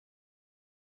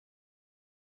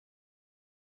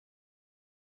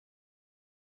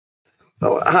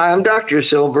Oh, hi, I'm Dr.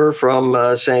 Silber from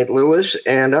St. Louis,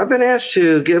 and I've been asked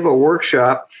to give a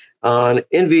workshop on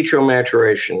in vitro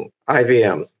maturation,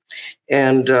 IVM.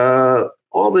 And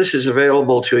all this is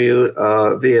available to you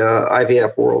via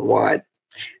IVF Worldwide.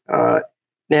 Uh,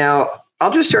 Now,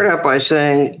 I'll just start out by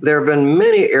saying there have been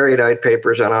many erudite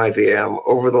papers on IVM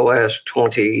over the last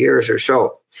 20 years or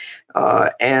so.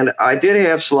 And I did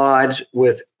have slides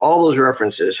with all those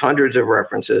references, hundreds of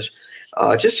references,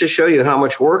 just to show you how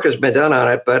much work has been done on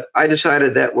it. But I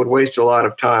decided that would waste a lot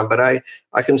of time. But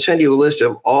I can send you a list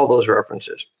of all those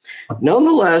references.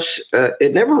 Nonetheless,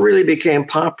 it never really became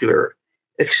popular,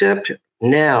 except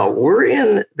now. We're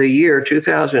in the year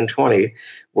 2020,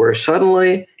 where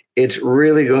suddenly it's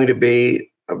really going to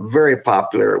be very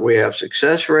popular. We have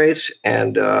success rates,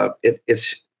 and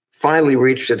it's finally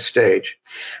reached its stage.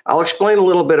 I'll explain a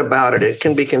little bit about it. It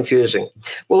can be confusing.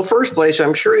 Well, first place,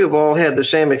 I'm sure you've all had the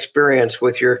same experience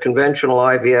with your conventional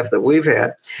IVF that we've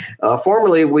had.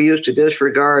 Formerly, we used to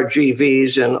disregard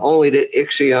GVs and only to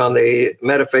ICSI on the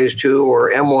metaphase 2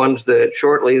 or M1s that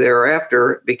shortly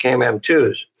thereafter became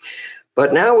M2s.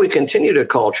 But now we continue to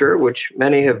culture, which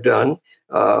many have done,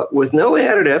 with no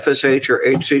added FSH or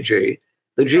HCG.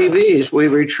 The GVs we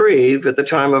retrieve at the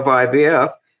time of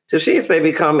IVF to see if they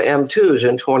become M2s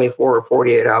in 24 or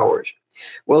 48 hours.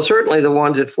 Well, certainly the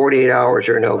ones at 48 hours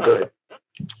are no good.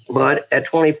 But at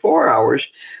 24 hours,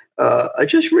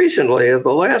 just recently, of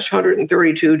the last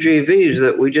 132 GVs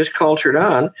that we just cultured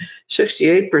on,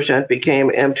 68% became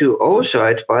M2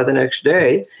 oocytes by the next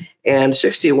day, and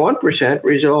 61%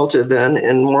 resulted then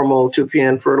in normal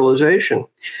 2PN fertilization.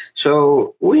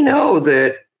 So we know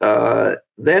that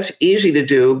that's easy to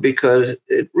do because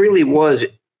it really was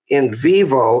in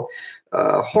vivo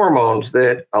hormones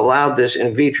that allowed this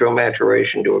in vitro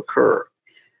maturation to occur.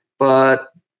 But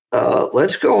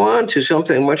let's go on to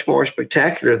something much more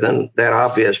spectacular than that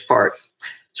obvious part.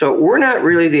 So we're not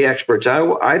really the experts.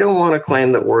 I don't want to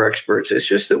claim that we're experts. It's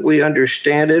just that we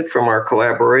understand it from our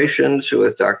collaborations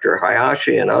with Dr.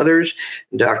 Hayashi and others,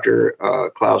 Dr.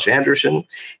 Klaus Anderson.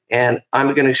 And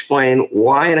I'm going to explain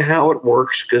why and how it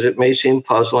works because it may seem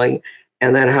puzzling,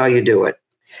 and then how you do it.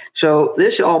 So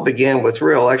this all began with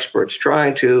real experts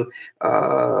trying to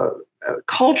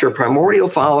culture primordial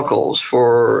follicles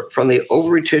from the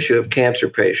ovary tissue of cancer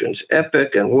patients,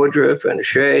 Epic and Woodruff and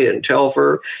Shea and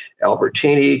Telfer,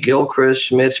 Albertini, Gilchrist,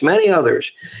 Smits, many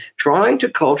others, trying to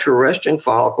culture resting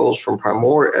follicles from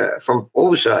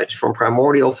oocytes, from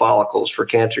primordial follicles for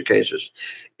cancer cases.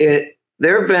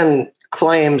 There have been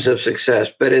claims of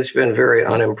success, but it's been very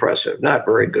unimpressive, not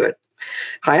very good.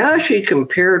 Hayashi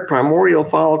compared primordial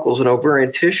follicles in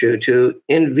ovarian tissue to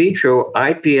in vitro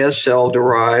iPS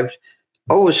cell-derived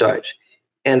oocytes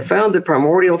and found that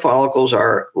primordial follicles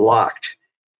are locked.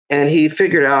 And he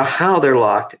figured out how they're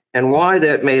locked and why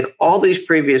that made all these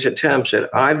previous attempts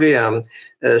at IVM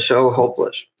so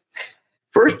hopeless.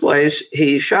 First place,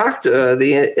 he shocked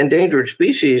the endangered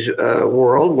species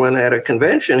world when at a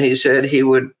convention he said he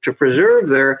would, to preserve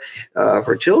their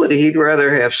fertility, he'd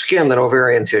rather have skin than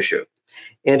ovarian tissue.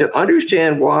 And to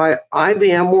understand why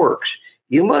IVM works,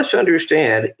 you must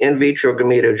understand in vitro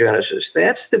gametogenesis.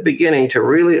 That's the beginning to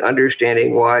really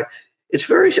understanding why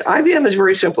IVM is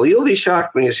very simple. You'll be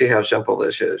shocked when you see how simple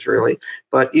this is, really.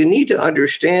 But you need to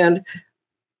understand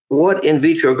what in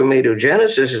vitro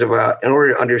gametogenesis is about in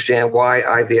order to understand why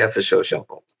IVF is so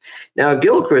simple. Now,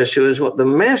 Gilchrist, who is the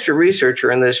master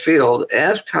researcher in this field,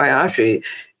 asked Hayashi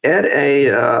at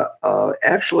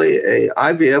actually a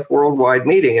IVF worldwide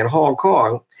meeting in Hong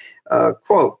Kong,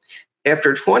 quote,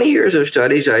 "After 20 years of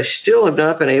studies, I still have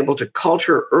not been able to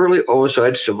culture early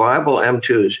oocytes to viable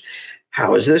M2s.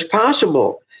 How is this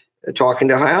possible?" Talking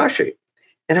to Hayashi.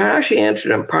 And Hayashi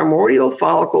answered him, "Primordial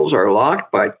follicles are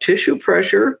locked by tissue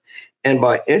pressure and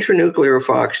by intranuclear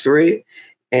FOX3,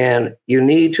 and you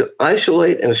need to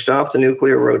isolate and stop the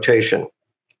nuclear rotation.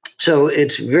 So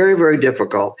it's very, very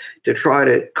difficult to try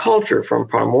to culture from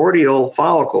primordial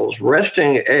follicles,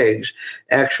 resting eggs,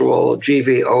 actual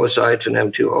GV oocytes and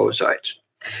M2 oocytes."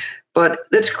 But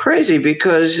that's crazy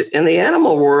because in the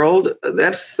animal world,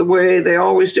 that's the way they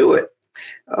always do it.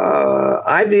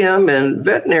 IVM in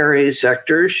veterinary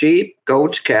sector, sheep,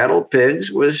 goats, cattle,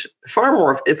 pigs, was far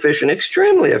more efficient,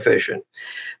 extremely efficient.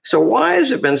 So why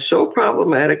has it been so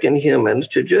problematic in humans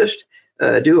to just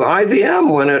do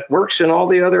IVM when it works in all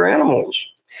the other animals?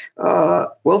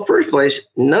 Well, first place,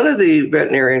 none of the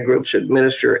veterinarian groups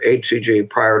administer HCG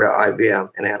prior to IVM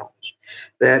in animals.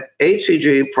 That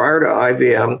HCG prior to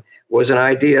IVM was an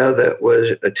idea that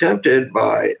was attempted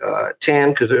by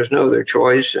Tan, because there's no other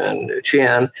choice, and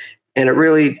Qian, and it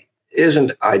really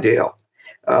isn't ideal.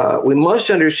 We must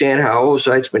understand how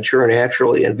oocytes mature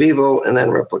naturally in vivo and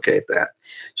then replicate that.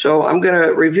 So I'm going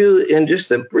to review in just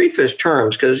the briefest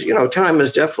terms because, time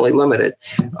is definitely limited.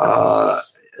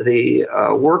 The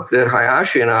work that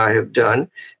Hayashi and I have done,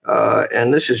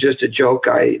 and this is just a joke.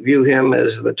 I view him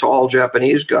as the tall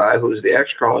Japanese guy who's the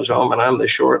X chromosome, and I'm the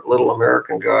short little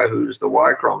American guy who's the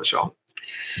Y chromosome.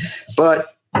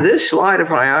 But this slide of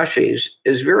Hayashi's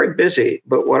is very busy,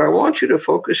 but what I want you to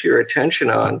focus your attention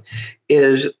on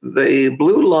is the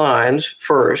blue lines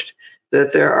first,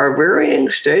 that there are varying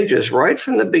stages right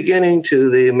from the beginning to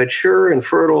the mature and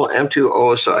fertile M2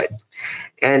 oocyte.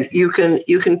 And you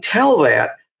can tell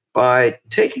that by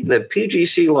taking the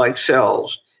PGC-like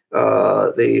cells,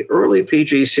 the early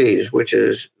PGCs, which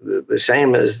is the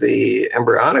same as the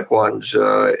embryonic ones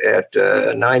at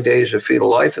 9 days of fetal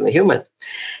life in the human.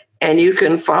 And you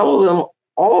can follow them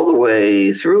all the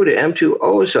way through to M2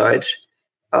 oocytes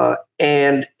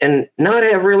and not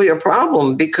have really a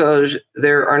problem because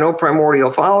there are no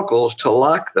primordial follicles to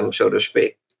lock them, so to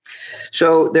speak.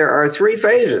 So there are 3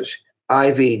 phases.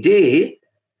 IVD,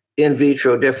 in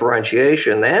vitro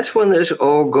differentiation. That's when this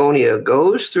oogonia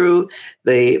goes through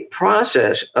the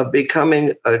process of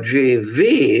becoming a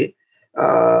GV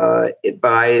or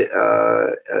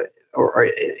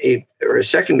a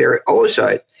secondary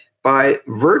oocyte by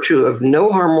virtue of no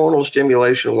hormonal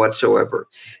stimulation whatsoever.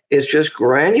 It's just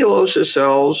granulosa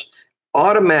cells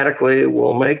automatically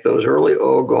will make those early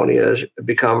oogonias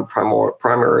become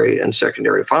primary and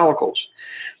secondary follicles.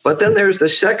 But then there's the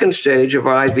second stage of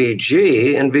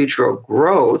IVG, in vitro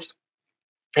growth,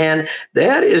 and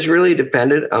that is really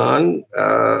dependent on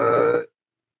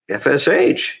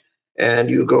FSH. And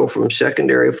you go from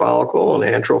secondary follicle and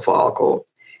antral follicle.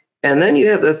 And then you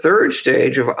have the third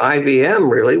stage of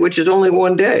IVM, really, which is only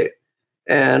 1 day.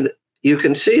 And you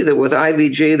can see that with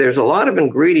IVG, there's a lot of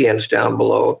ingredients down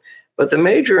below, but the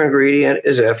major ingredient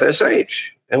is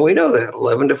FSH. And we know that,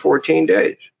 11 to 14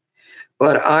 days.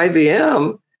 But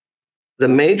IVM, the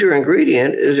major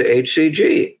ingredient is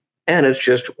HCG. And it's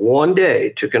just 1 day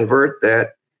to convert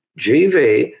that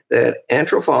GV, that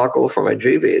antral follicle from a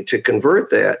GV, to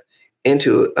convert that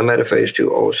into a metaphase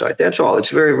 2 oocyte. That's all. It's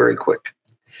very, very quick.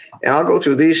 And I'll go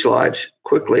through these slides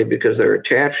quickly because they're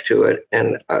attached to it,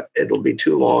 and it'll be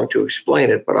too long to explain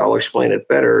it, but I'll explain it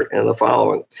better in the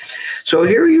following. So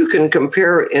here you can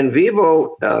compare in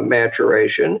vivo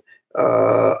maturation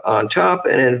on top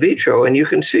and in vitro, and you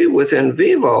can see with in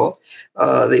vivo,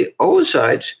 the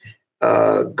oocytes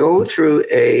go through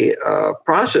a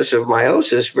process of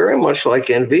meiosis very much like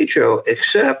in vitro,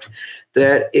 except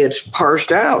that it's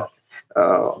parsed out.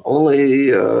 Only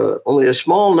a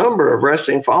small number of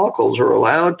resting follicles are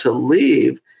allowed to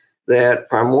leave that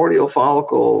primordial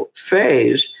follicle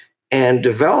phase and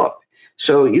develop.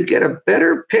 So you get a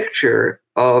better picture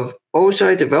of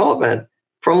oocyte development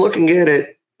from looking at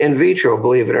it in vitro,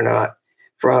 believe it or not.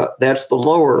 That's the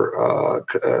lower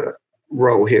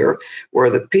row here, where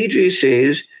the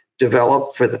PGCs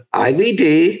develop for the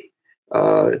IVD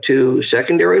to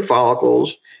secondary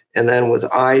follicles. And then with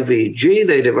IVG,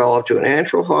 they develop to an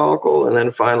antral follicle. And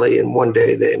then finally, in 1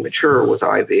 day, they mature with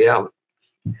IVM.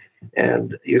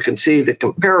 And you can see the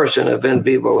comparison of in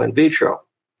vivo and in vitro.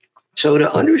 So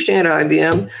to understand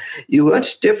IVM, you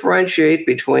must differentiate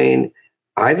between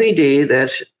IVD,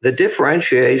 that's the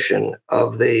differentiation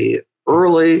of the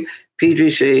early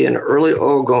PGC and early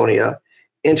oogonia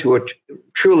into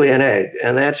truly an egg.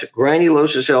 And that's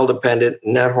granulosa cell dependent,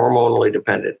 not hormonally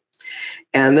dependent.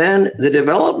 And then the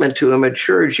development to a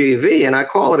mature GV, and I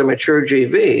call it a mature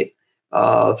GV,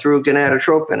 through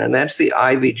gonadotropin, and that's the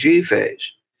IVG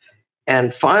phase.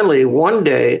 And finally, 1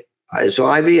 day is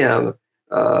IVM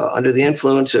under the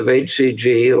influence of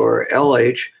HCG or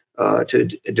LH to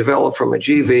develop from a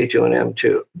GV to an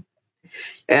M2.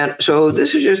 And so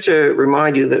this is just to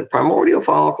remind you that primordial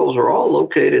follicles are all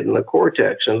located in the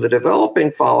cortex, and the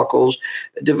developing follicles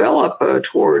develop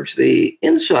towards the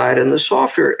inside and the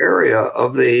softer area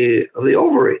of the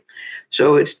ovary.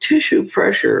 So it's tissue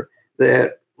pressure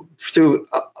that through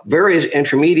various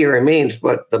intermediary means,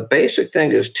 but the basic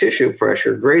thing is tissue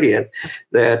pressure gradient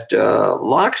that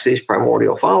locks these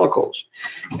primordial follicles.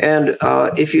 And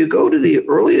if you go to the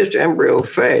earliest embryo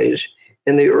phase,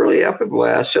 in the early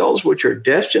epiblast, cells which are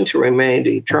destined to remain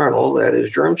eternal, that is,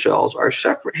 germ cells, are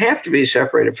separate, have to be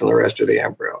separated from the rest of the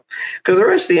embryo because the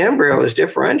rest of the embryo is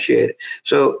differentiated.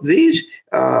 So these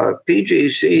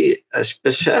PGC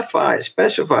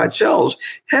specified cells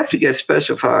have to get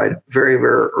specified very,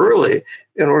 very early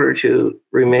in order to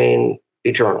remain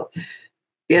eternal.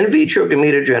 In vitro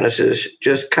gametogenesis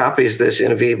just copies this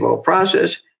in vivo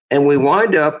process, and we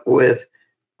wind up with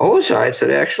oocytes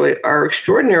that actually are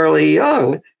extraordinarily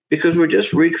young because we're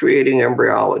just recreating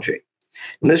embryology.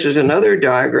 And this is another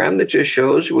diagram that just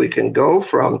shows we can go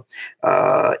from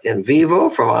in vivo,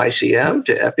 from ICM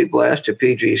to epiblast to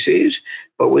PGCs,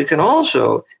 but we can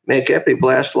also make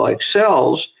epiblast-like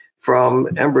cells from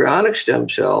embryonic stem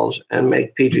cells and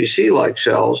make PGC-like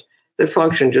cells that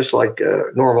function just like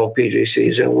normal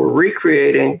PGCs. And we're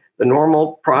recreating the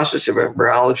normal process of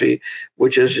embryology,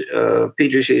 which is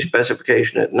PGC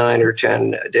specification at 9 or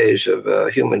 10 days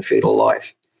of human fetal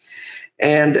life.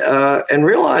 And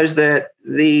realize that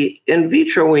the in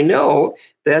vitro, we know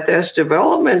that that's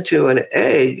development to an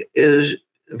egg is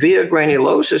via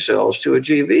granulosa cells to a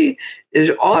GV is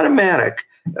automatic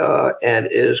and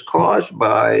is caused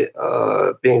by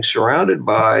being surrounded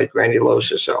by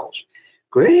granulosa cells.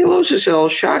 Granulosa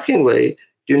cells, shockingly,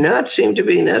 do not seem to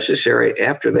be necessary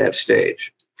after that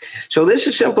stage. So this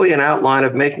is simply an outline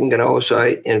of making an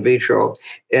oocyte in vitro,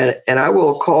 and I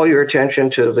will call your attention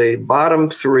to the bottom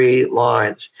three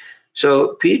lines.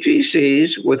 So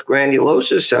PGCs with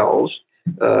granulosa cells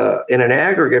in an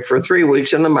aggregate for 3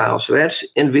 weeks in the mouse, so that's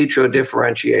in vitro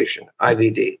differentiation,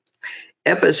 IVD.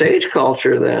 FSH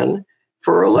culture then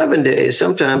for 11 days,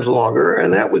 sometimes longer,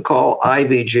 and that we call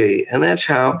IVG. And that's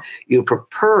how you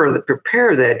prepare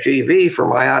that GV for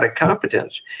meiotic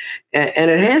competence.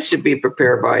 And it has to be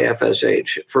prepared by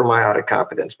FSH for meiotic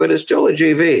competence, but it's still a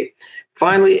GV.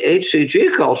 Finally,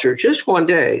 HCG culture, just 1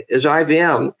 day, is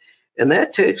IVM, and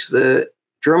that takes the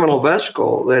germinal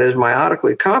vesicle that is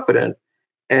meiotically competent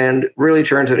and really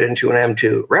turns it into an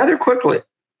M2 rather quickly.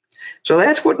 So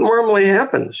that's what normally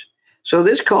happens. So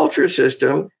this culture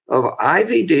system of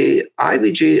IVD,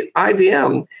 IVG,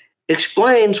 IVM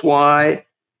explains why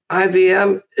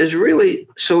IVM is really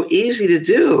so easy to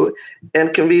do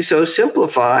and can be so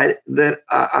simplified that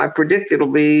I predict it'll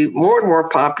be more and more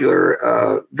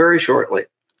popular very shortly.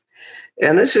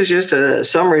 And this is just a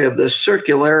summary of the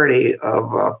circularity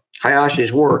of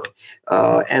Hayashi's work.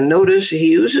 And notice he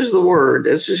uses the word,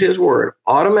 this is his word,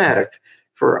 automatic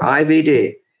for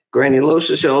IVD.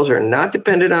 Granulosa cells are not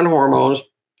dependent on hormones.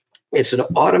 It's an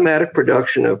automatic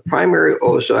production of primary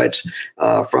oocytes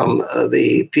from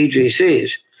the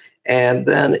PGCs. And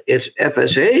then it's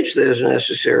FSH that is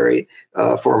necessary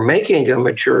for making a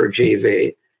mature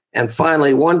GV. And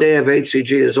finally, 1 day of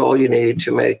HCG is all you need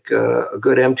to make a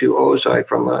good M2 oocyte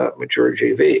from a mature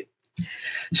GV.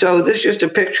 So this is just a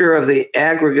picture of the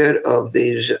aggregate of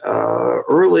these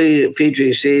early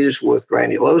PGCs with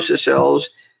granulosa cells.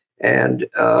 And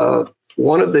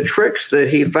one of the tricks that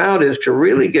he found is to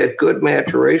really get good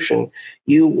maturation,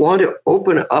 you want to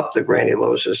open up the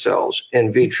granulosa cells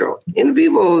in vitro. In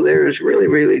vivo, there's really,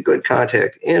 really good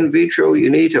contact. In vitro, you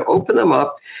need to open them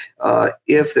up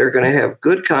if they're going to have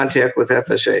good contact with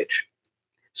FSH.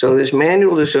 So this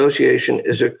manual dissociation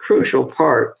is a crucial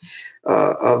part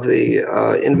of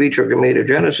the in vitro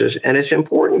gametogenesis. And it's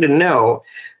important to know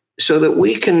so that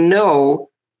we can know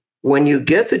when you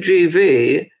get the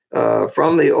GV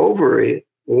from the ovary,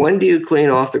 when do you clean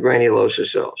off the granulosa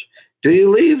cells? Do you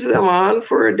leave them on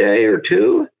for a day or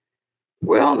two?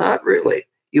 Well, not really.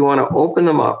 You want to open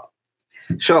them up.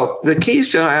 So the keys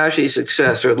to Hayashi's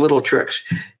success are little tricks.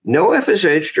 No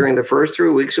FSH during the first 3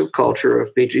 weeks of culture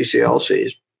of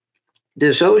PGCLCs.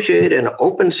 Dissociate and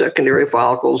open secondary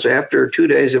follicles after 2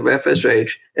 days of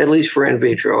FSH, at least for in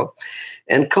vitro,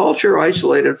 and culture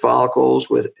isolated follicles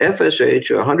with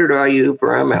FSH 100 IU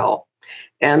per ml,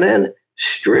 and then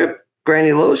strip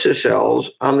granulosa cells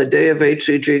on the day of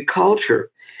HCG culture.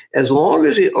 As long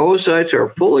as the oocytes are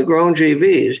fully grown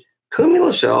GVs,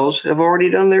 cumulus cells have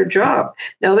already done their job.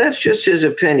 Now, that's just his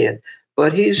opinion,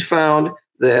 but he's found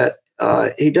that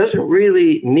he doesn't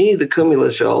really need the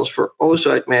cumulus cells for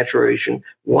oocyte maturation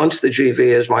once the GV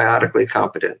is meiotically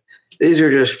competent. These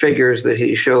are just figures that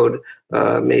he showed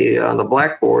me on the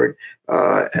blackboard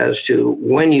as to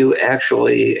when you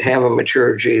actually have a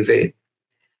mature GV.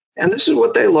 And this is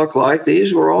what they look like.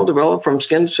 These were all developed from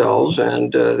skin cells.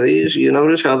 And these, you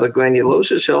notice how the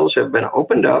granulosa cells have been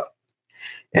opened up.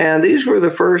 And these were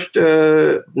the first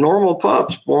normal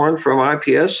pups born from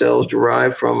iPS cells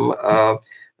derived from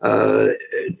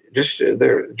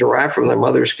they're derived from their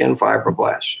mother's skin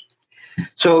fibroblasts.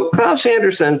 So Klaus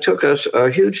Anderson took us a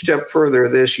huge step further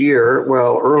this year,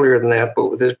 well, earlier than that, but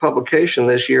with his publication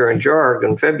this year in JARG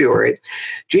in February,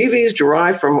 GVs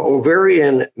derived from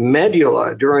ovarian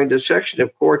medulla during dissection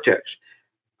of cortex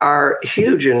are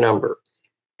huge in number.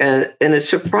 And it's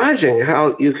surprising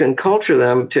how you can culture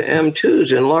them to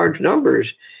M2s in large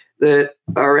numbers that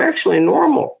are actually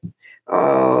normal.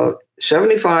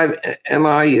 75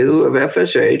 MIU of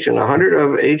FSH and 100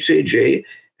 of HCG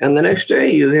and the next day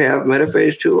you have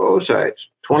metaphase 2 oocytes,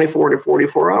 24 to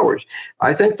 44 hours.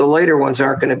 I think the later ones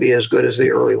aren't going to be as good as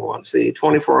the early ones. The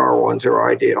 24-hour ones are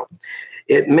ideal.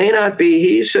 It may not be,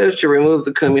 he says, to remove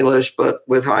the cumulus, but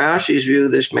with Hayashi's view,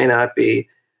 this may not be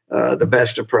the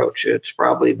best approach. It's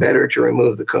probably better to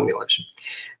remove the cumulus.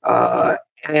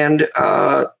 And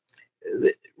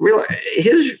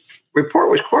his report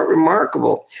was quite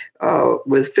remarkable.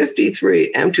 With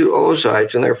 53 M2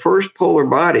 oocytes in their first polar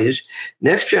bodies,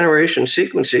 next generation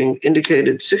sequencing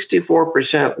indicated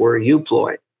 64% were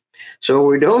euploid. So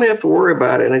we don't have to worry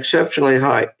about an exceptionally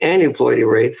high aneuploidy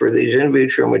rate for these in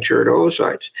vitro matured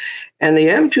oocytes. And the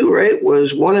M2 rate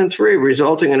was 1 in 3,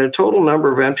 resulting in a total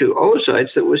number of M2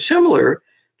 oocytes that was similar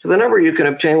to the number you can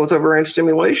obtain with ovarian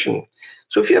stimulation.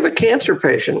 So if you have a cancer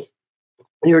patient,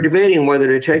 you're debating whether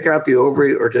to take out the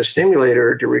ovary or to stimulate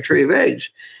her to retrieve eggs,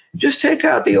 just take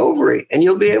out the ovary and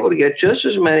you'll be able to get just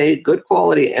as many good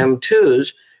quality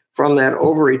M2s from that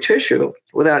ovary tissue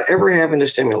without ever having to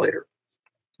stimulate her.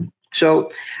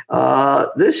 So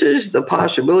this is the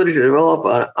possibility to develop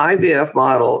an IVF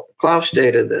model. Klaus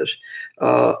stated this,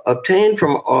 obtained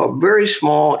from very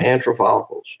small antral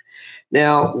follicles.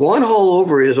 Now, one whole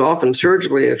ovary is often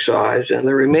surgically excised, and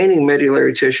the remaining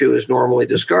medullary tissue is normally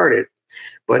discarded.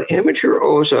 But immature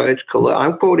oocytes,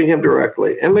 I'm quoting him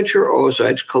directly, immature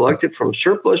oocytes collected from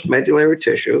surplus medullary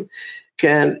tissue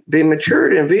can be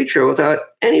matured in vitro without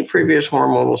any previous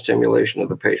hormonal stimulation of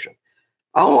the patient.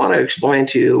 I want to explain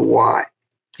to you why.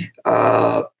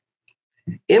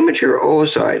 Immature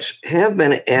oocytes have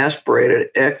been aspirated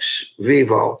ex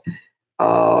vivo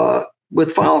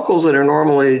with follicles that are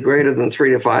normally greater than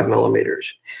 3 to 5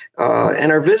 millimeters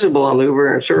and are visible on the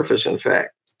ovarian surface, in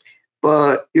fact.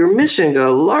 But you're missing a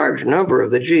large number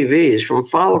of the GVs from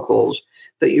follicles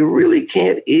that you really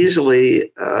can't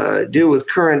easily do with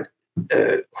current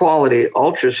quality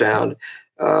ultrasound.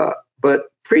 But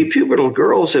prepubertal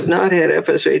girls have not had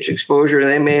FSH exposure.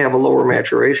 They may have a lower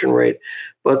maturation rate.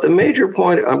 But the major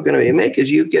point I'm going to make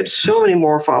is you get so many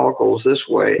more follicles this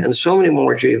way and so many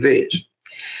more GVs.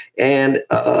 And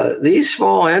these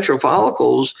small antral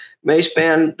follicles may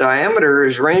span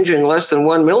diameters ranging less than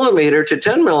 1 millimeter to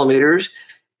 10 millimeters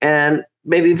and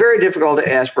may be very difficult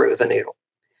to aspirate with a needle.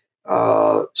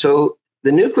 So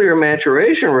the nuclear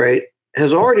maturation rate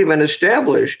has already been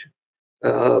established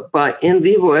by in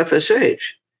vivo FSH.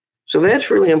 So that's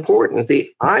really important.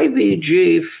 The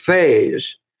IVG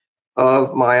phase of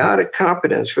meiotic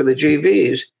competence for the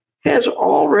GVs has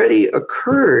already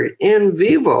occurred in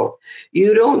vivo.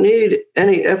 You don't need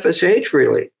any FSH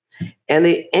really. And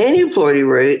the aneuploidy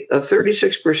rate of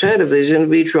 36% of these in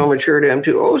vitro matured M2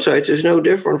 oocytes is no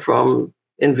different from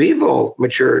in vivo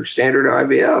matured standard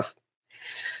IVF.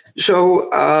 So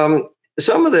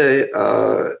some of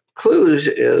the clues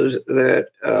is that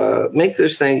make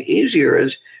this thing easier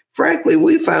is, frankly,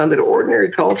 we found that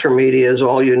ordinary culture media is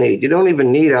all you need. You don't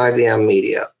even need IVM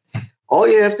media. All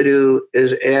you have to do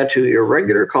is add to your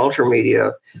regular culture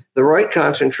media the right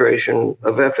concentration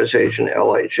of FSH and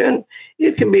LH. And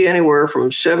it can be anywhere from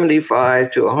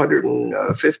 75 to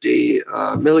 150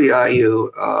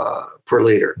 milli-IU per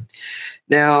liter.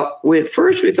 Now, at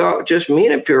first we thought just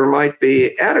Menopur might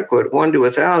be adequate, 1 to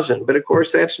 1,000, but of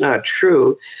course that's not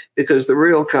true because the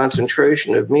real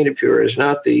concentration of Menopur is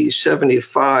not the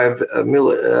 75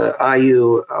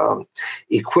 IU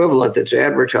equivalent that's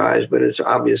advertised, but it's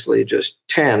obviously just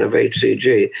 10 of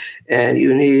HCG, and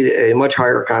you need a much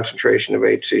higher concentration of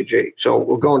HCG. So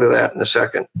we'll go into that in a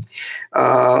second.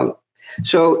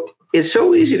 So it's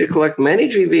so easy to collect many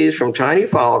GVs from tiny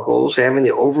follicles, having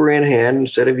the ovary in hand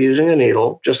instead of using a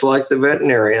needle, just like the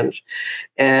veterinarians.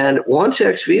 And once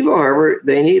ex vivo, however,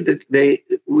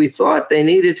 we thought they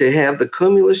needed to have the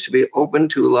cumulus to be open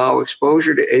to allow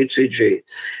exposure to HCG.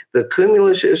 The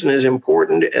cumulus isn't as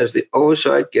important as the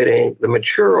oocyte getting, the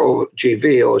mature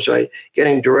GV oocyte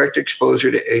getting direct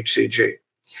exposure to HCG.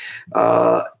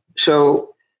 So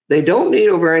they don't need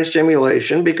ovarian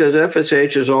stimulation because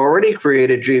FSH has already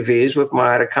created GVs with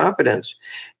meiotic competence.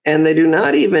 And they do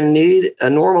not even need a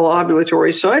normal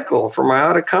ovulatory cycle for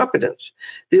meiotic competence.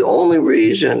 The only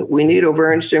reason we need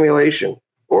ovarian stimulation,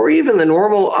 or even the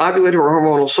normal ovulatory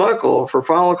hormonal cycle for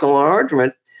follicle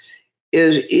enlargement,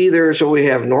 is either so we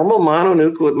have normal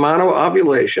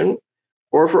monoovulation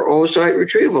or for oocyte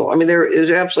retrieval. I mean, there is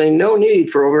absolutely no need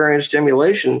for ovarian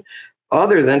stimulation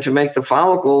other than to make the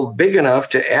follicle big enough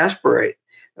to aspirate.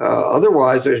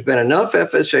 Otherwise, there's been enough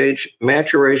FSH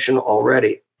maturation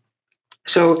already.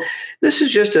 So this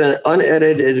is just an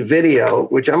unedited video,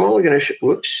 which I'm only going to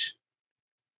whoops.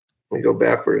 Let me go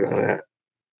backward on that.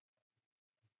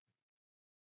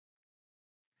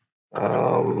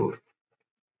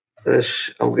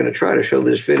 I'm going to try to show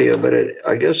this video, but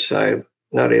I guess I'm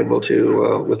not able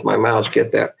to, with my mouse,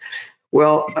 get that.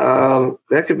 Well,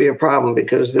 that could be a problem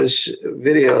because this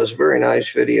video is a very nice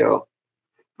video,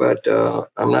 but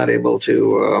I'm not able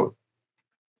to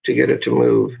get it to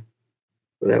move.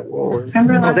 That won't.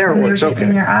 Remember Oh, there it when works. you were getting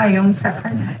in Okay. your eye, you almost got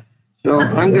pregnant. So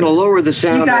I'm going to lower the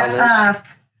sound You on this. got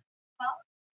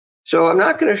So I'm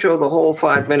not going to show the whole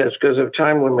 5 minutes because of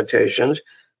time limitations,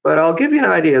 but I'll give you an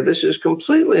idea. This is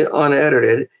completely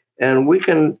unedited, and we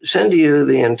can send you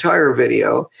the entire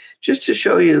video just to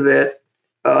show you that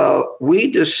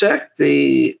we dissect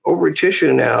the ovary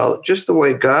tissue now just the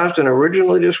way Gosden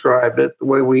originally described it, the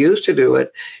way we used to do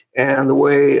it, and the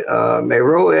way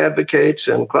Mayrow advocates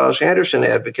and Klaus Anderson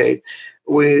advocate.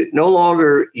 We no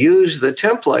longer use the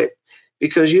template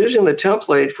because using the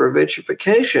template for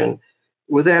vitrification,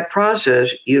 with that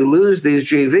process, you lose these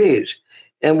GVs.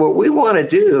 And what we want to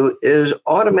do is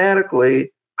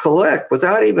automatically collect,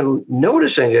 without even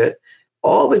noticing it,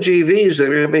 all the GVs that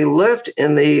are going to be left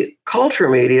in the culture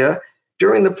media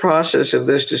during the process of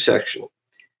this dissection.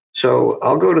 So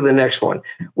I'll go to the next one.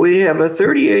 We have a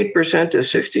 38% to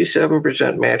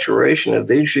 67% maturation of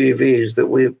these GVs that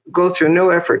we go through no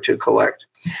effort to collect.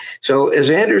 So as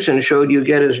Anderson showed, you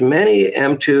get as many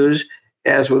M2s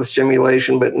as with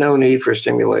stimulation, but no need for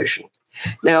stimulation.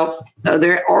 Now,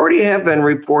 there already have been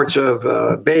reports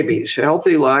of babies,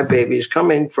 healthy live babies,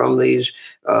 coming from these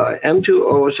M2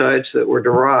 oocytes that were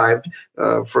derived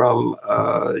from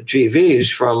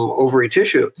GVs from ovary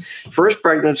tissue. First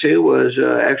pregnancy was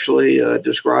actually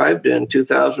described in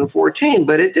 2014,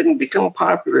 but it didn't become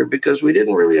popular because we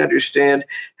didn't really understand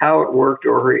how it worked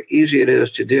or how easy it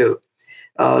is to do.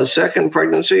 Second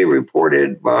pregnancy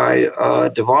reported by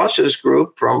DeVos's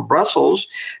group from Brussels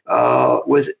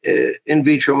with in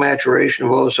vitro maturation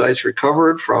of oocytes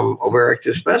recovered from ovaric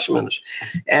specimens.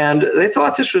 And they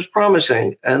thought this was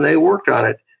promising and they worked on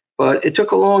it. But it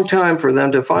took a long time for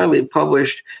them to finally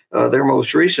publish their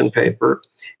most recent paper.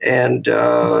 And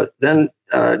then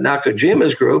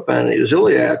Nakajima's group and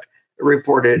Uziliak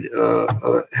reported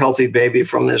a healthy baby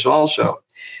from this also.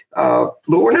 But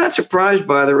we're not surprised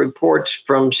by the reports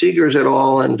from Seegers et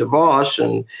al. And DeVos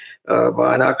and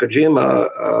by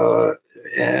Nakajima.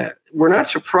 We're not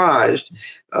surprised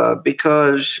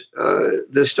because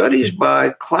the studies by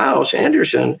Klaus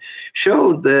Anderson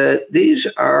showed that these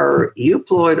are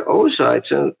euploid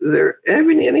oocytes, and they're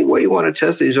any way you want to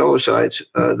test these oocytes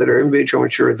that are in vitro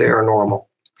mature, they are normal.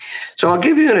 So I'll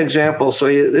give you an example. So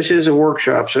this is a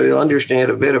workshop, so you'll understand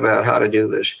a bit about how to do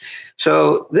this.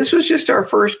 So this was just our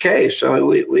first case. I mean,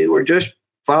 we were just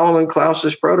following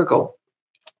Klaus's protocol.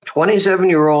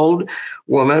 27-year-old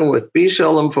woman with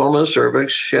B-cell lymphoma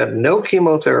cervix. She had no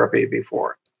chemotherapy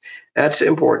before. That's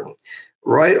important.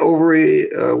 Right ovary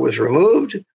was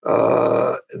removed.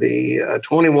 The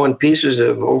 21 pieces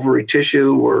of ovary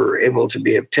tissue were able to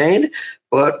be obtained,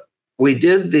 but we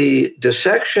did the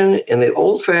dissection in the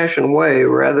old-fashioned way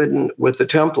rather than with the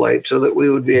template so that we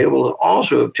would be able to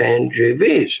also obtain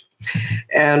GVs.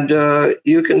 And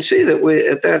you can see that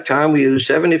at that time, we used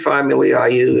 75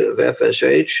 milli-IU of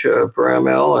FSH per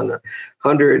ml and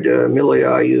 100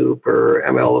 milli-IU per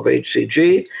ml of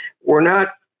HCG.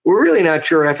 We're really not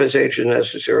sure FSH is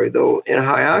necessary, though in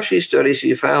Hayashi studies,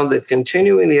 he found that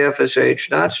continuing the FSH,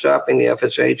 not stopping the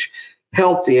FSH,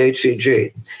 helped the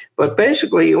HCG. But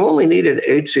basically, you only needed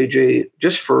HCG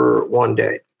just for 1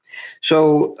 day.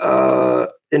 So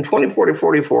in 24 to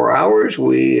 44 hours,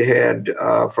 we had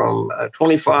from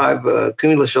 25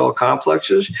 cumulocell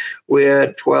complexes, we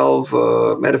had 12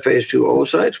 metaphase 2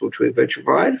 oocytes, which we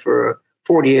vitrified for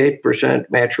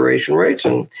 48% maturation rates.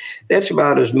 And that's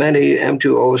about as many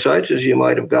M2 oocytes as you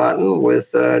might have gotten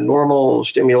with normal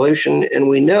stimulation. And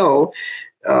we know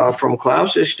from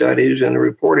Klaus's studies and the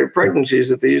reported pregnancies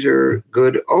that these are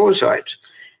good oocytes.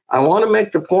 I want to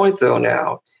make the point, though,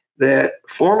 now that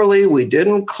formerly we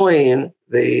didn't clean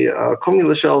the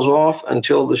cumulocells off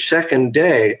until the second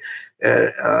day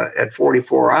at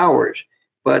 44 hours.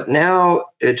 But now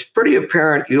it's pretty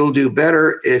apparent you'll do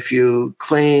better if you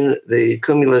clean the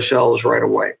cumulocells right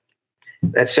away.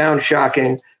 That sounds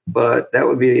shocking, but that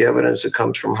would be the evidence that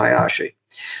comes from Hayashi.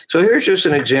 So here's just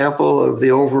an example of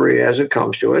the ovary as it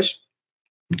comes to us.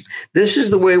 This is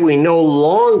the way we no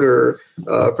longer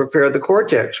prepare the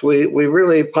cortex. We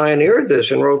really pioneered this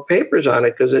and wrote papers on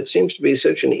it because it seems to be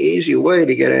such an easy way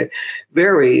to get a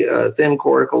very thin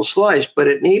cortical slice, but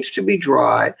it needs to be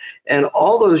dry. And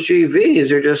all those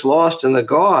GVs are just lost in the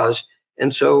gauze.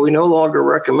 And so we no longer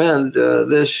recommend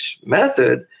this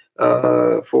method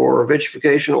for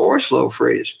vitrification or slow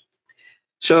freeze.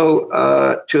 So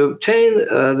to obtain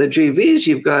the GVs,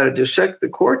 you've got to dissect the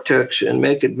cortex and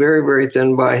make it very, very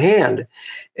thin by hand.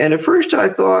 And at first I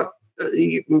thought,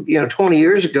 20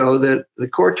 years ago, that the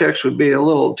cortex would be a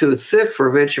little too thick for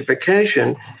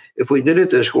vitrification if we did it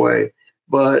this way.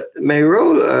 But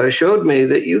Mayreau showed me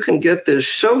that you can get this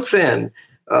so thin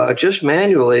just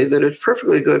manually that it's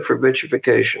perfectly good for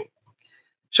vitrification.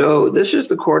 So this is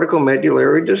the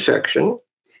corticomedullary dissection.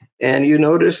 And you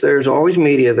notice there's always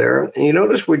media there. And you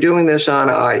notice we're doing this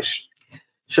on ice.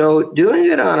 So doing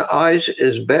it on ice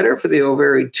is better for the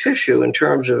ovary tissue in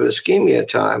terms of ischemia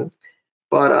time.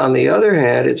 But on the other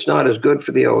hand, it's not as good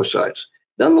for the oocytes.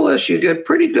 Nonetheless, you get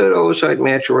pretty good oocyte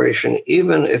maturation,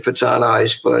 even if it's on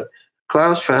ice. But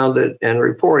Klaus found that and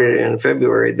reported in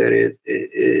February that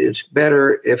it's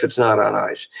better if it's not on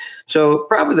ice. So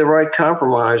probably the right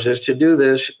compromise is to do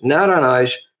this not on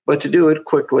ice, but to do it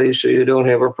quickly so you don't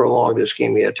have a prolonged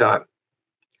ischemia time.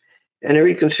 And here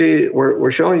you can see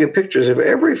we're showing you pictures of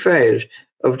every phase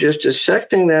of just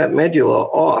dissecting that medulla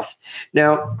off.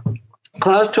 Now,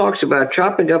 Klaus talks about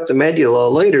chopping up the medulla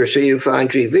later so you find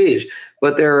GVs,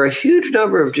 but there are a huge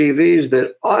number of GVs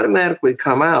that automatically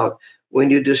come out when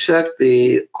you dissect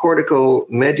the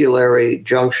corticomedullary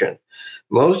junction.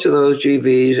 Most of those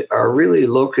GVs are really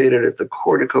located at the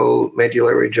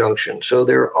corticomedullary junction, so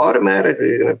they're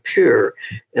automatically going to appear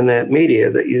in that media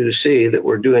that you see that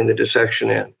we're doing the dissection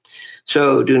in.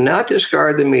 So do not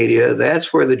discard the media.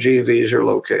 That's where the GVs are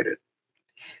located.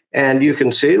 And you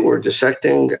can see we're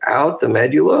dissecting out the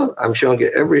medulla. I'm showing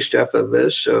you every step of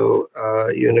this, so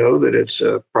you know that it's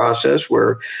a process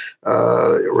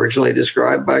originally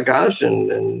described by Gosden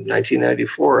in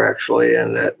 1994, actually,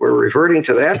 and that we're reverting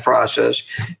to that process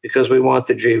because we want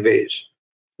the GVs,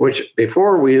 which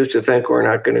before we used to think were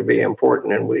not going to be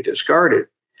important, and we discarded.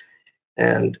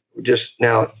 And just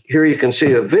now, here you can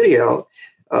see a video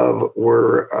of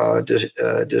we're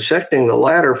dissecting the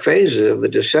latter phases of the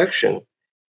dissection.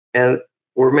 And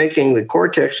we're making the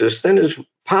cortex as thin as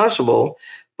possible.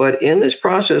 But in this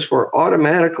process, we're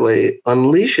automatically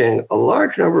unleashing a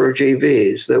large number of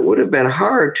GVs that would have been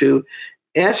hard to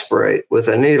aspirate with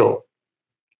a needle.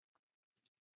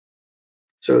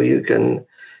 So you can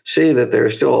see that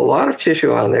there's still a lot of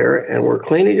tissue on there, and we're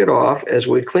cleaning it off. As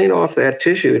we clean off that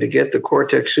tissue to get the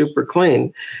cortex super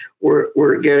clean,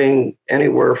 we're getting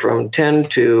anywhere from 10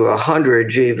 to 100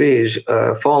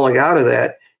 GVs falling out of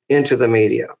that into the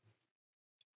media.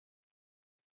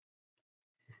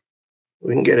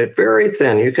 We can get it very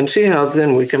thin. You can see how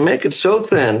thin we can make it, so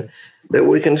thin that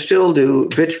we can still do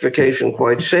vitrification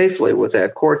quite safely with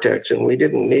that cortex, and we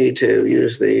didn't need to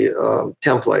use the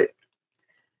template.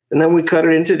 And then we cut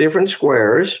it into different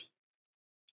squares,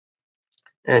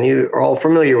 and you're all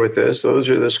familiar with this. Those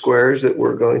are the squares that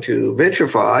we're going to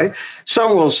vitrify.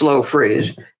 Some will slow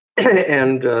freeze,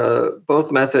 and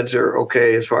both methods are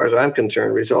okay as far as I'm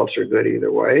concerned. Results are good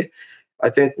either way.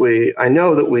 I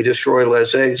know that we destroy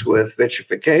less eggs with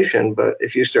vitrification, but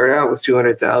if you start out with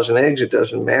 200,000 eggs, it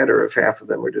doesn't matter if half of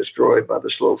them are destroyed by the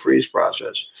slow freeze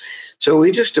process. So we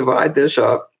just divide this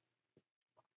up.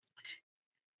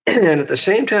 And at the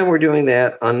same time we're doing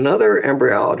that, another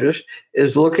embryologist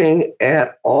is looking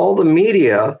at all the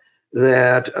media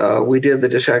that we did the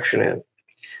dissection in.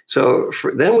 So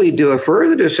then we do a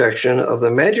further dissection of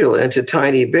the medulla into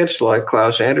tiny bits like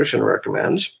Klaus Anderson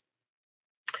recommends.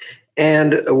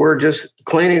 And we're just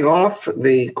cleaning off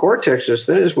the cortex as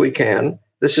thin as we can.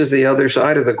 This is the other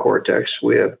side of the cortex.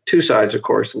 We have two sides, of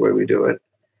course, the way we do it.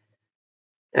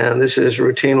 And this is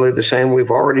routinely the same we've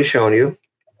already shown you.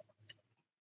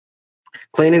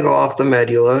 Cleaning off the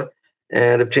medulla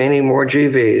and obtaining more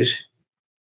GVs.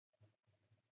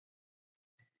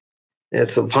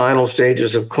 It's the final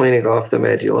stages of cleaning off the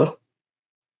medulla.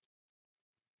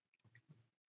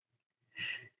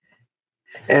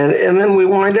 And then we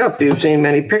wind up, you've seen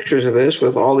many pictures of this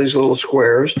with all these little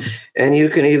squares, and you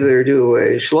can either do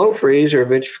a slow freeze or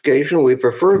vitrification. We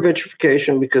prefer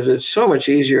vitrification because it's so much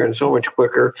easier and so much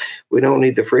quicker. We don't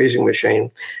need the freezing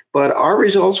machine. But our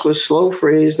results with slow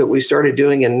freeze that we started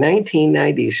doing in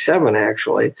 1997,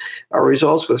 actually, our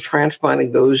results with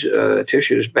transplanting those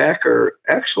tissues back are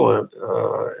excellent.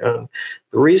 And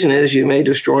the reason is you may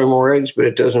destroy more eggs, but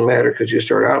it doesn't matter because you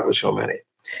start out with so many.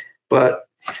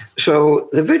 So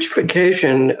the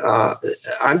vitrification,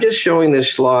 I'm just showing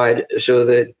this slide so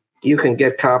that you can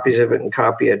get copies of it and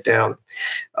copy it down.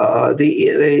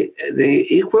 The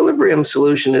equilibrium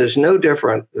solution is no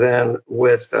different than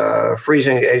with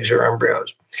freezing eggs or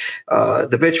embryos.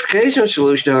 The vitrification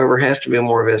solution, however, has to be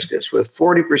more viscous with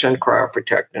 40%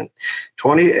 cryoprotectant,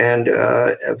 20, and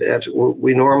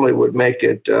we normally would make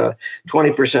it 20%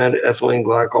 ethylene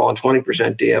glycol and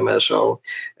 20% DMSO,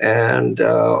 and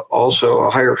also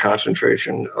a higher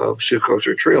concentration of sucrose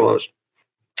or trehalose.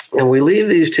 And we leave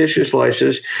these tissue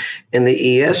slices in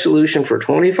the ES solution for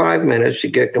 25 minutes to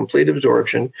get complete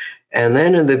absorption, and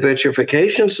then in the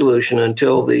vitrification solution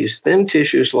until these thin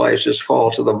tissue slices fall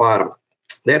to the bottom.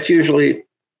 That's usually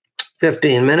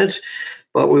 15 minutes,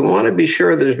 but we want to be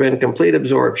sure there's been complete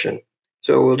absorption.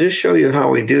 So we'll just show you how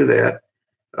we do that.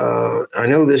 I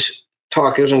know this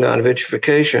talk isn't on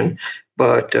vitrification,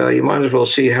 but you might as well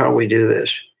see how we do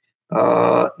this.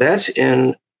 That's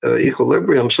in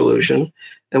equilibrium solution,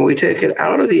 and we take it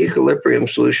out of the equilibrium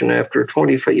solution after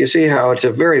 25. You see how it's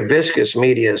a very viscous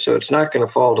media, so it's not going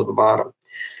to fall to the bottom.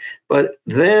 But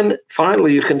then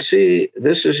finally, you can see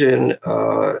this is in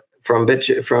from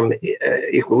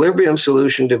equilibrium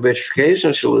solution to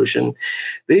vitrification solution.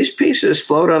 These pieces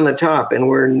float on the top, and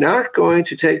we're not going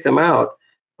to take them out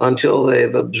until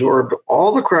they've absorbed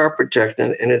all the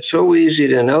cryoprotectant, and it's so easy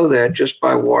to know that just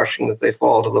by washing that they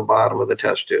fall to the bottom of the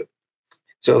test tube.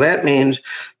 So that means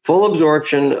full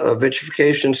absorption of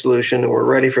vitrification solution, and we're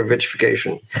ready for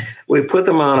vitrification. We put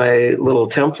them on a little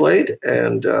template,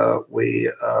 and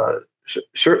we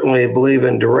certainly believe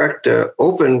in direct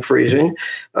open freezing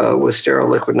with sterile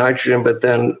liquid nitrogen, but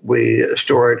then we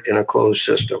store it in a closed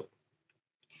system.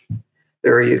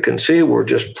 There you can see we're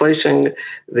just placing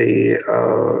the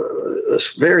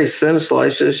very thin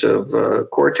slices of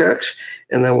cortex,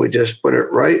 and then we just put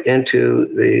it right into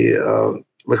the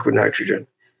liquid nitrogen.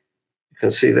 You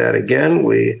can see that again.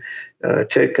 We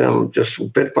take them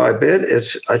just bit by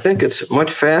bit. I think it's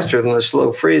much faster than the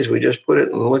slow freeze. We just put it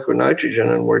in liquid nitrogen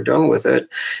and we're done with it.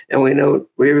 And we know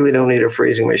we really don't need a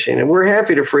freezing machine. And we're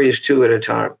happy to freeze 2 at a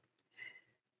time.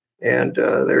 And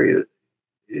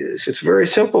it's a very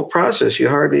simple process. You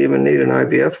hardly even need an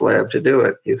IVF lab to do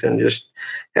it. You can just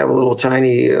have a little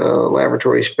tiny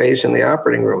laboratory space in the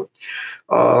operating room.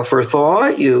 For thaw,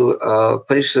 you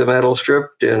place the metal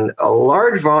strip in a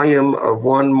large volume of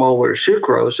 1 molar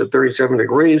sucrose at 37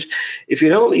 degrees. If you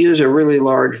don't use a really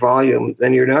large volume,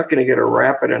 then you're not going to get a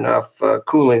rapid enough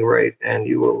cooling rate, and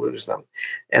you will lose them.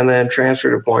 And then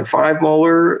transfer to 0.5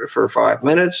 molar for 5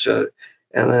 minutes,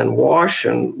 and then wash,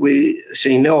 and we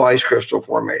see no ice crystal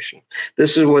formation.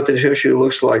 This is what the tissue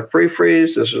looks like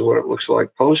pre-freeze. This is what it looks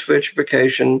like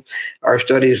post-vitrification. Our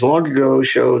studies long ago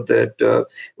showed that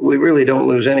we really don't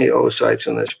lose any oocytes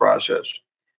in this process.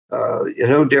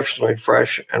 No difference between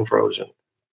fresh and frozen.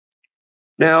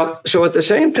 Now, so at the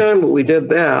same time we did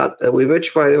that, we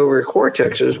vitrified over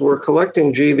cortexes, we're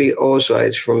collecting GV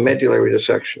oocytes from medullary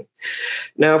dissection.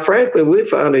 Now, frankly, we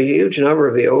found a huge number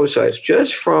of the oocytes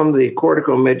just from the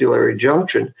corticomedullary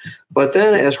junction, but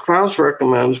then as Klaus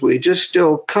recommends, we just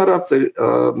still cut up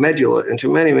the medulla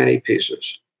into many, many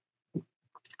pieces.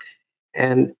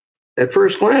 And at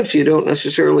first glance, you don't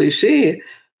necessarily see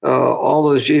all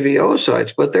those GV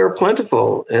oocytes, but they're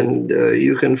plentiful, and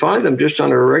you can find them just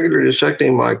under a regular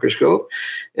dissecting microscope,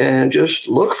 and just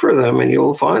look for them and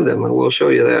you'll find them, and we'll show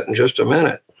you that in just a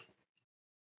minute.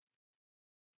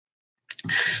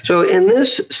 So in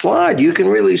this slide, you can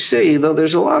really see, though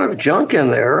there's a lot of junk in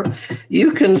there,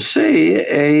 you can see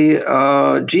a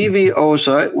GV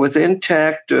oocyte with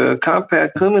intact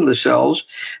compact cumulus cells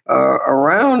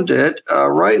around it,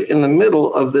 right in the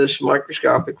middle of this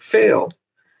microscopic field.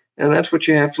 And that's what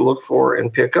you have to look for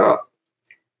and pick up.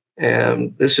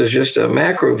 And this is just a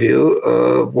macro view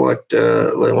of what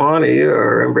Leilani,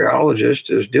 our embryologist,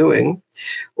 is doing,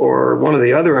 or one of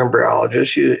the other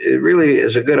embryologists. It really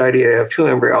is a good idea to have 2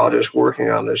 embryologists working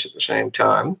on this at the same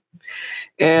time.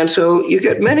 And so you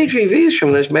get many GVs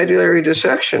from this medullary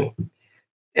dissection.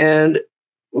 And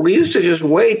we used to just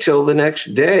wait till the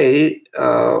next day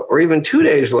or even 2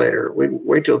 days later. We'd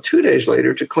wait till 2 days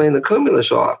later to clean the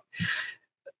cumulus off.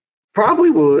 Probably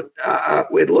will.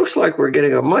 It looks like we're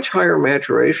getting a much higher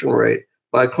maturation rate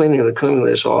by cleaning the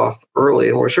cumulus off early,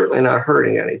 and we're certainly not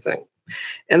hurting anything.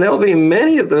 And there'll be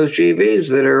many of those GVs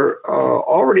that are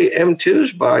already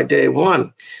M2s by day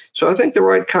 1. So I think the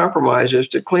right compromise is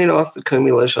to clean off the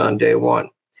cumulus on day 1.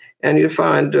 And you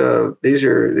find these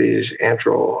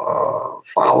antral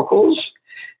follicles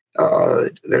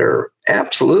that are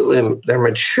absolutely, they're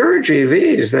mature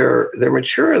GVs. They're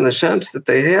mature in the sense that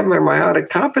they have their meiotic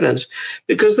competence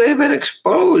because they've been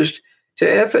exposed to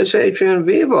FSH in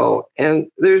vivo.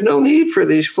 And there's no need for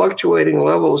these fluctuating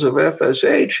levels of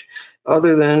FSH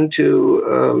other than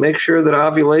to make sure that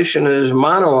ovulation is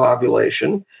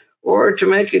monoovulation, or to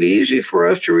make it easy for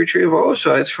us to retrieve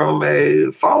oocytes from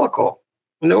a follicle.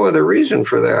 No other reason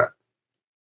for that.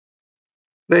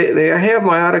 They have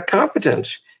meiotic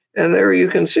competence. And there you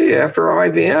can see after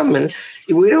IVM, and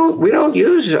we don't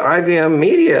use IVM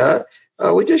media.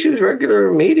 We just use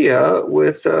regular media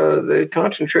with the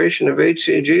concentration of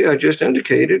HCG I just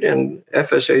indicated, and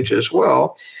FSH as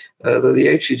well. Though the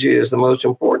HCG is the most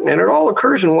important, and it all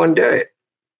occurs in one day.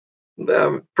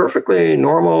 Perfectly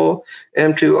normal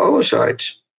M2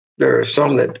 oocytes. There are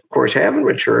some that, of course, haven't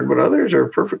matured, but others are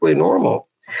perfectly normal.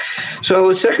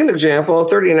 So, second example, a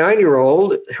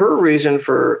 39-year-old, her reason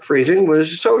for freezing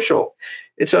was social.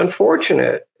 It's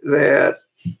unfortunate that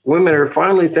women are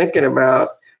finally thinking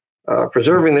about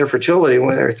preserving their fertility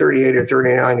when they're 38 or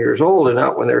 39 years old and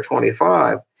not when they're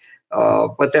 25.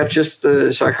 But that's just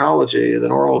the psychology, the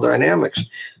normal dynamics.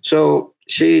 So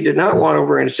she did not want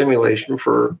ovarian stimulation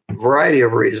for a variety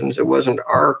of reasons. It wasn't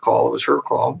our call, it was her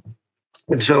call.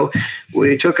 And so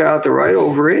we took out the right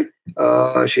ovary.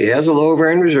 She has a low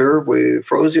ovarian reserve. We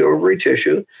froze the ovary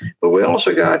tissue, but we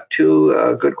also got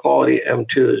two good quality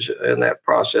M2s in that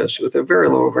process with a very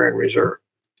low ovarian reserve.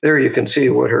 There you can see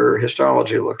what her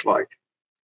histology looked like.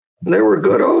 And they were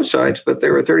good oocytes, but they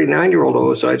were 39-year-old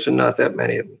oocytes and not that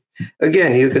many of them.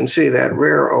 Again, you can see that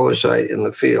rare oocyte in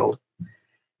the field.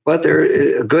 But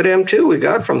they're a good M2 we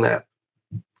got from that.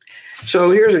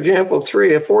 So here's example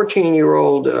 3, a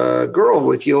 14-year-old girl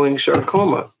with Ewing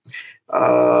sarcoma.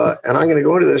 And I'm going to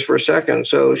go into this for a second.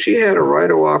 So she had a right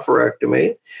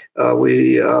oophorectomy.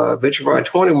 We vitrified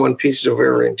 21 pieces of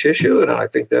ovarian tissue, and I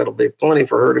think that'll be plenty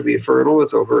for her to be fertile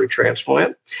with ovary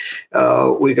transplant.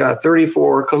 We got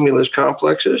 34 cumulus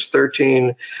complexes,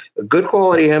 13 good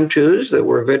quality M2s that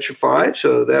were vitrified,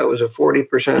 so that was a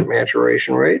 40%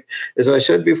 maturation rate. As I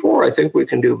said before, I think we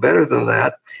can do better than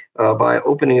that by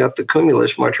opening up the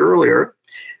cumulus much earlier.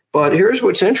 But here's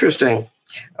what's interesting.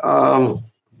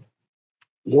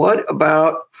 What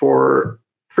about for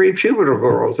prepubertal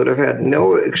girls that have had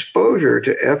no exposure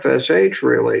to FSH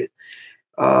really?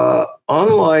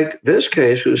 Unlike this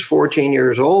case, who's 14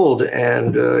 years old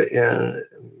and in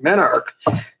menarche,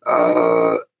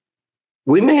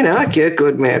 we may not get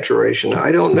good maturation.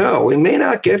 I don't know. We may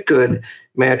not get good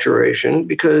maturation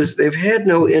because they've had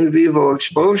no in vivo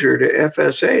exposure to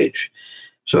FSH.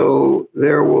 So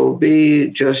there will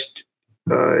be just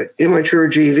immature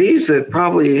GVs that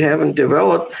probably haven't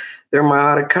developed their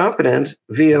meiotic competence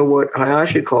via what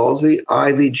Hayashi calls the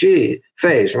IVG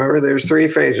phase. Remember, there's 3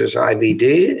 phases: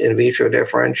 IVD, in vitro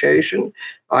differentiation;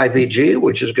 IVG,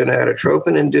 which is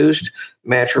gonadotropin-induced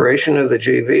maturation of the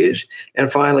GVs; and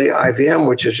finally IVM,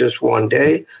 which is just 1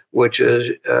 day, which is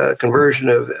conversion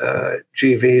of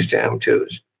GVs to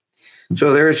M2s.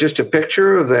 So there's just a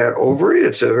picture of that ovary.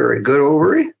 It's a very good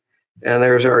ovary. And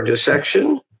there's our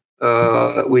dissection.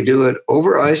 We do it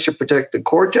over ice to protect the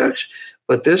cortex,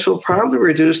 but this will probably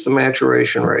reduce the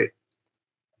maturation rate.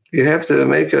 You have to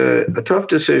make a tough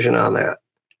decision on that.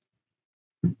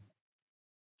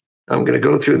 I'm going to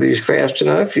go through these fast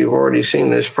enough. You've already seen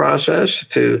this process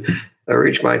to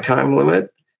reach my time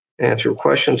limit, answer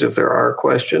questions if there are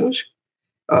questions.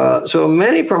 So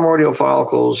many primordial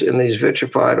follicles in these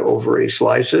vitrified ovary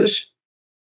slices,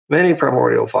 many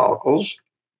primordial follicles,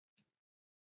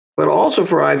 but also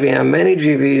for IVM, many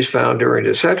GVs found during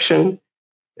dissection.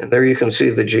 And there you can see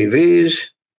the GVs.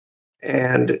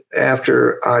 And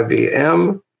after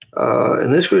IVM,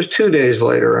 and this was 2 days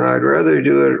later, and I'd rather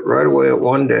do it right away at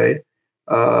 1 day.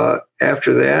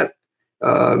 After that,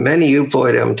 many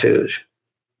euploid M2s.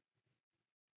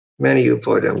 Many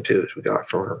euploid M2s we got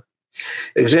from her.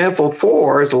 Example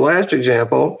 4 is the last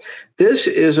example. This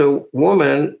is a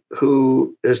woman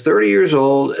who is 30 years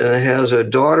old and has a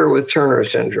daughter with Turner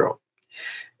syndrome.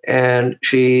 And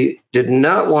she did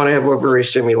not want to have ovary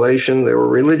stimulation. There were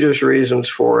religious reasons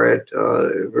for it,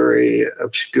 very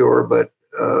obscure, but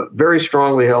very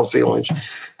strongly held feelings.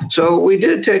 So we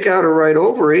did take out a right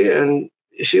ovary, and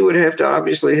she would have to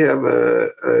obviously have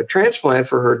a transplant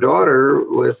for her daughter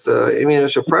with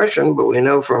immunosuppression, but we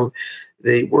know from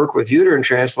the work with uterine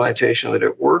transplantation that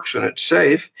it works and it's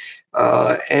safe.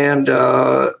 But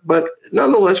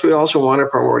nonetheless, we also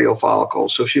wanted primordial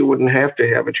follicles, so she wouldn't have to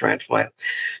have a transplant.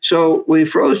 So we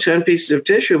froze 10 pieces of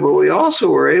tissue, but we also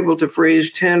were able to freeze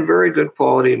 10 very good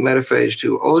quality metaphase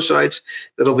 2 oocytes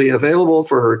that'll be available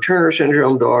for her Turner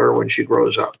syndrome daughter when she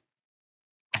grows up.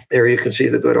 There you can see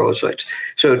the good oocytes.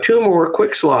 So 2 more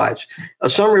quick slides.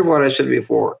 A summary of what I said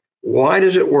before. Why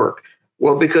does it work?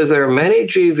 Well, because there are many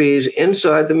GVs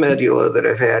inside the medulla that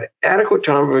have had adequate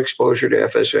time of exposure to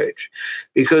FSH.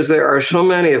 Because there are so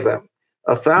many of them.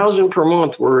 1,000 per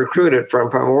month were recruited from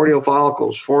primordial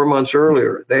follicles 4 months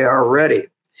earlier. They are ready.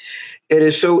 It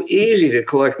is so easy to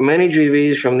collect many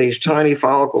GVs from these tiny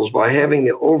follicles by having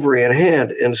the ovary in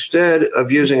hand instead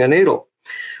of using a needle.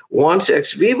 Once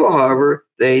ex vivo, however,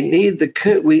 they need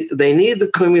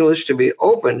the cumulus to be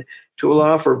open to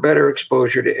allow for better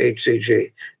exposure to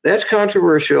HCG. That's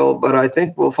controversial, but I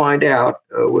think we'll find out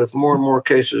with more and more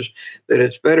cases that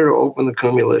it's better to open the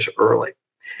cumulus early.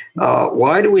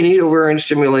 Why do we need ovarian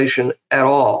stimulation at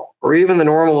all, or even the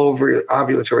normal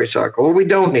ovulatory cycle? Well, we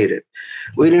don't need it.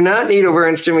 We do not need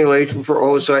ovarian stimulation for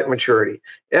oocyte maturity.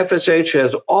 FSH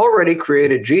has already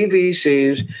created GVs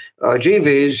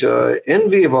in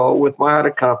vivo with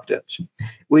meiotic competence.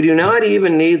 We do not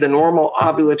even need the normal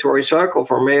ovulatory cycle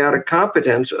for meiotic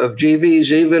competence of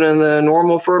GVs, even in the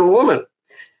normal fertile woman.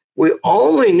 We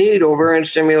only need ovarian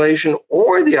stimulation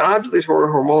or the ovulatory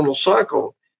hormonal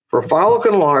cycle for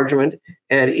follicle enlargement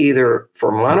and either for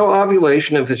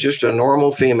monoovulation if it's just a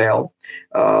normal female,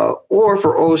 or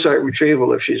for oocyte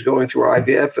retrieval if she's going through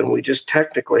IVF, and we just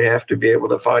technically have to be able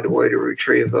to find a way to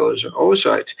retrieve those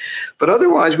oocytes. But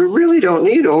otherwise, we really don't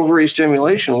need ovary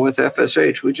stimulation with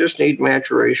FSH. We just need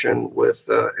maturation with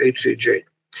HCG.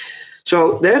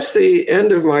 So that's the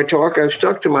end of my talk. I've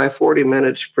stuck to my 40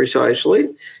 minutes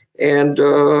precisely. And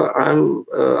I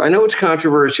know it's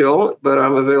controversial, but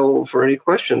I'm available for any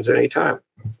questions anytime.